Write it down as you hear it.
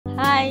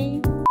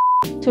Bye!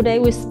 Today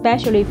we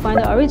specially find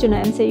the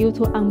original MCU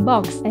to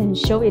unbox and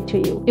show it to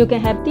you. You can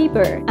have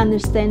deeper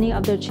understanding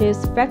of the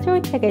chip's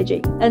factory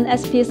packaging.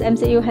 NXP's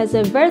MCU has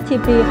a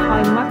relatively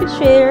high market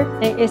share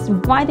and is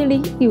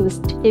widely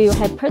used if you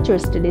have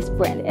purchased this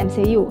brand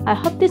MCU. I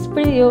hope this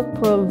video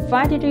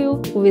provided you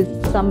with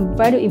some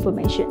valuable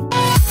information.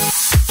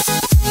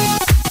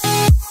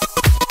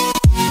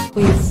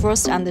 We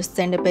first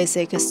understand the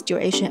basic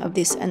situation of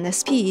this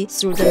NXP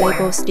through the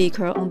label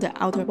sticker on the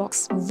outer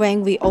box.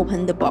 When we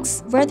open the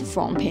box, red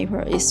foam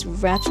paper is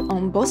wrapped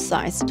on both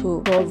sides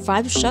to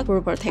provide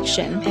shockproof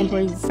protection and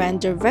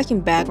prevent the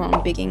vacuum bag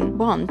from being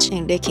burnt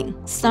and leaking.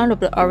 Some of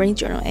the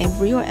original and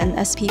real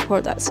NXP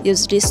products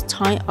use this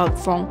type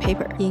of foam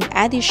paper. In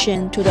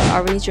addition to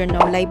the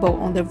original label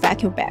on the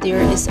vacuum bag,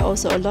 there is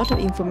also a lot of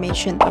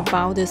information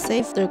about the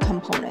safety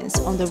components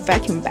on the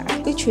vacuum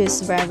bag, which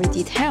is very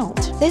detailed.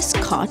 Let's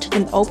cut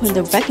and open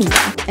the vacuum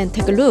bag and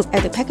take a look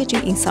at the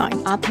packaging inside.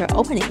 After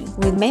opening,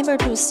 remember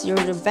to seal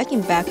the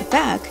vacuum bag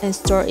back and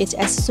store it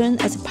as soon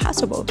as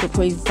possible to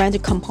prevent the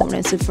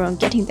components from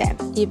getting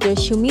damp. If the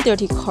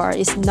humidity card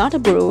is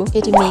not blue,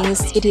 it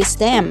means it is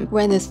damp.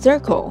 When the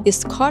circle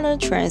is color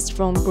changes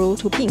from blue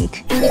to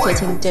pink,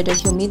 indicating that the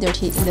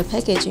humidity in the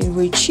packaging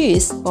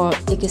reaches or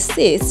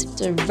exceeds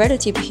the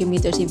relative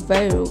humidity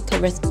value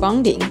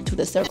corresponding to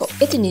the circle.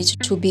 It needs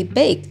to be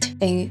baked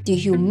and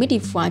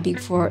dehumidified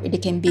before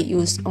it can be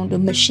used on the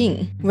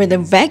machine. When the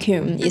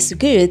vacuum is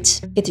good,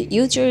 it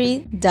usually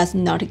does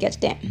not get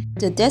damp.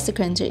 The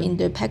desiccant in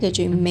the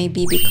packaging may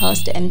be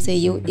because the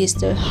MCU is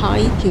the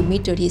high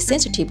humidity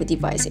sensitive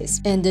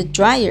devices, and the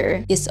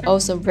dryer is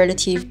also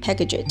relative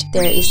packaged.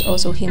 There is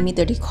also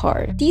humidity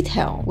card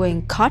detail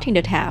when cutting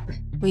the tab.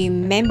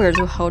 Remember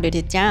to hold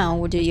it down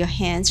with your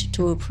hands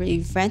to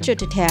prevent the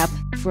tab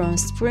from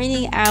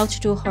springing out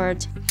to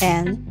hurt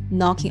and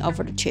knocking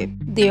over the chip.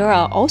 There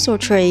are also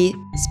tray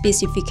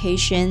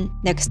specifications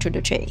next to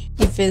the tray.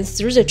 Even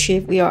through the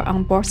chip we are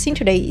unboxing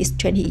today is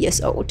 20 years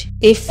old.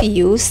 If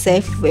you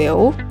save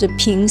well, the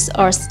pins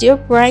are still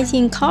bright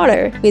in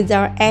color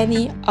without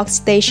any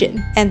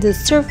oxidation, and the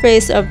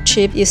surface of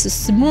chip is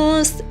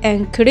smooth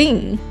and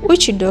clean,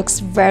 which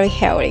looks very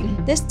healthy.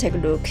 Let's take a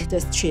look at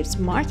the chip's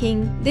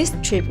marking. This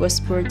chip was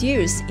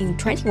produced in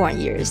 21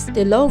 years.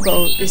 The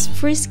logo is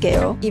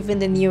freescale. Even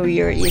the new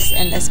year is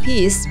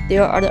NXP's.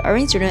 There are the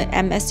original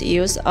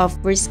MCUs of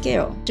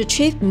freescale. The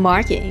chip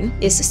marking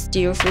is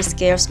still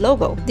freescale's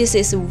logo. This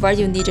is what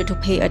you need to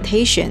pay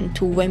attention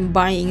to when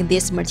buying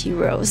these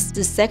materials.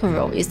 The second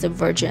row is the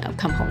version of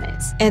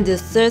components, and the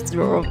third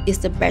row is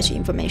the batch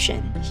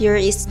information. Here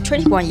is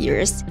 21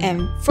 years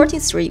and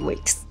 43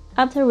 weeks.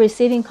 After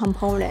receiving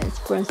components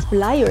from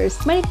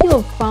suppliers, many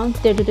people found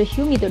that the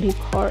humidity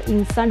card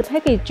inside the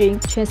packaging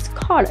changed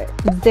color.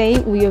 They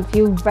will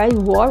feel very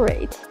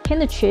worried. Can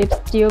the chip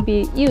still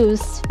be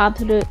used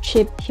after the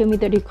chip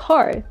humidity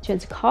card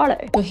changes color?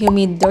 The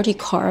humidity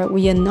card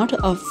will not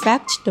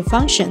affect the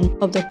function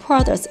of the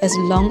products as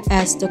long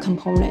as the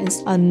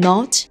components are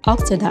not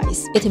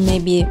oxidized. It may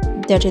be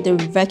that the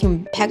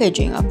vacuum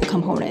packaging of the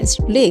components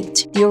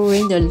leaked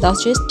during the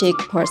logistic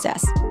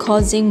process,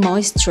 causing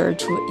moisture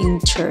to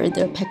enter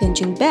the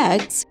packaging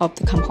bags of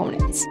the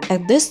components.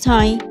 At this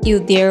time,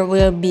 there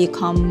will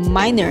become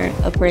minor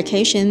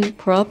application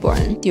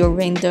problem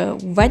during the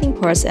wetting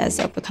process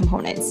of the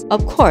components.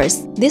 Of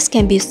course, this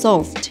can be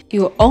solved.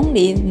 You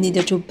only need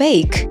to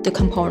bake the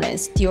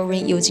components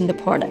during using the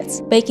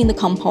products. Baking the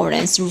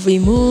components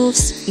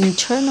removes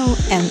internal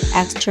and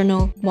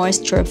external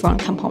moisture from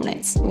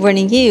components. When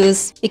in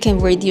use, it can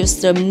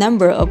reduce the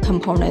number of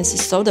components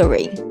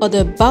soldering or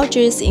the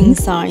bulges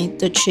inside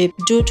the chip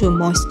due to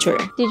moisture.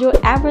 Did you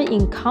ever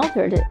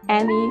encounter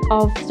any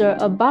of the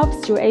above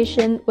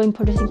situation when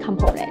purchasing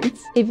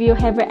components? If you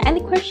have any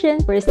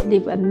questions, please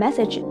leave a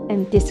message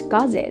and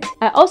discuss it.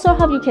 I also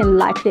hope you can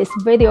like this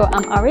video.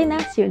 I'm Arina.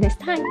 See you next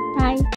time. Bye.